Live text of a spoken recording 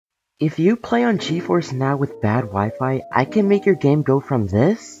If you play on Geforce now with bad Wi-Fi, I can make your game go from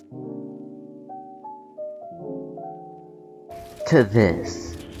this to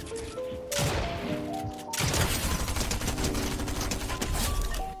this.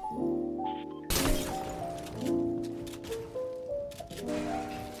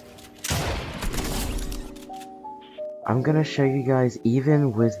 I'm gonna show you guys,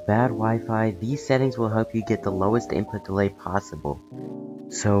 even with bad Wi-Fi, these settings will help you get the lowest input delay possible.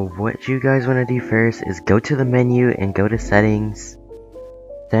 So what you guys want to do first is go to the menu and go to settings.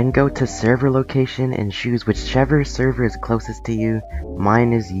 Then go to server location and choose whichever server is closest to you.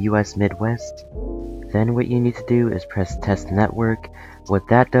 Mine is US Midwest. Then what you need to do is press test network. What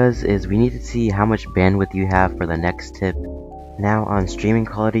that does is we need to see how much bandwidth you have for the next tip. Now on streaming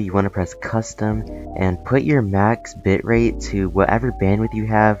quality, you want to press custom and put your max bitrate to whatever bandwidth you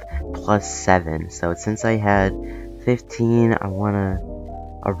have plus 7. So since I had 15, I want to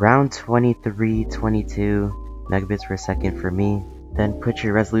around 23, 22 megabits per second for me. Then put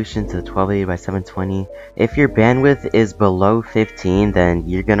your resolution to 1280 by 720. If your bandwidth is below 15, then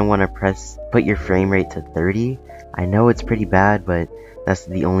you're going to want to put your frame rate to 30. I know it's pretty bad, but that's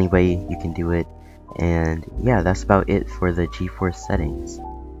the only way you can do it. And yeah, that's about it for the Geforce settings.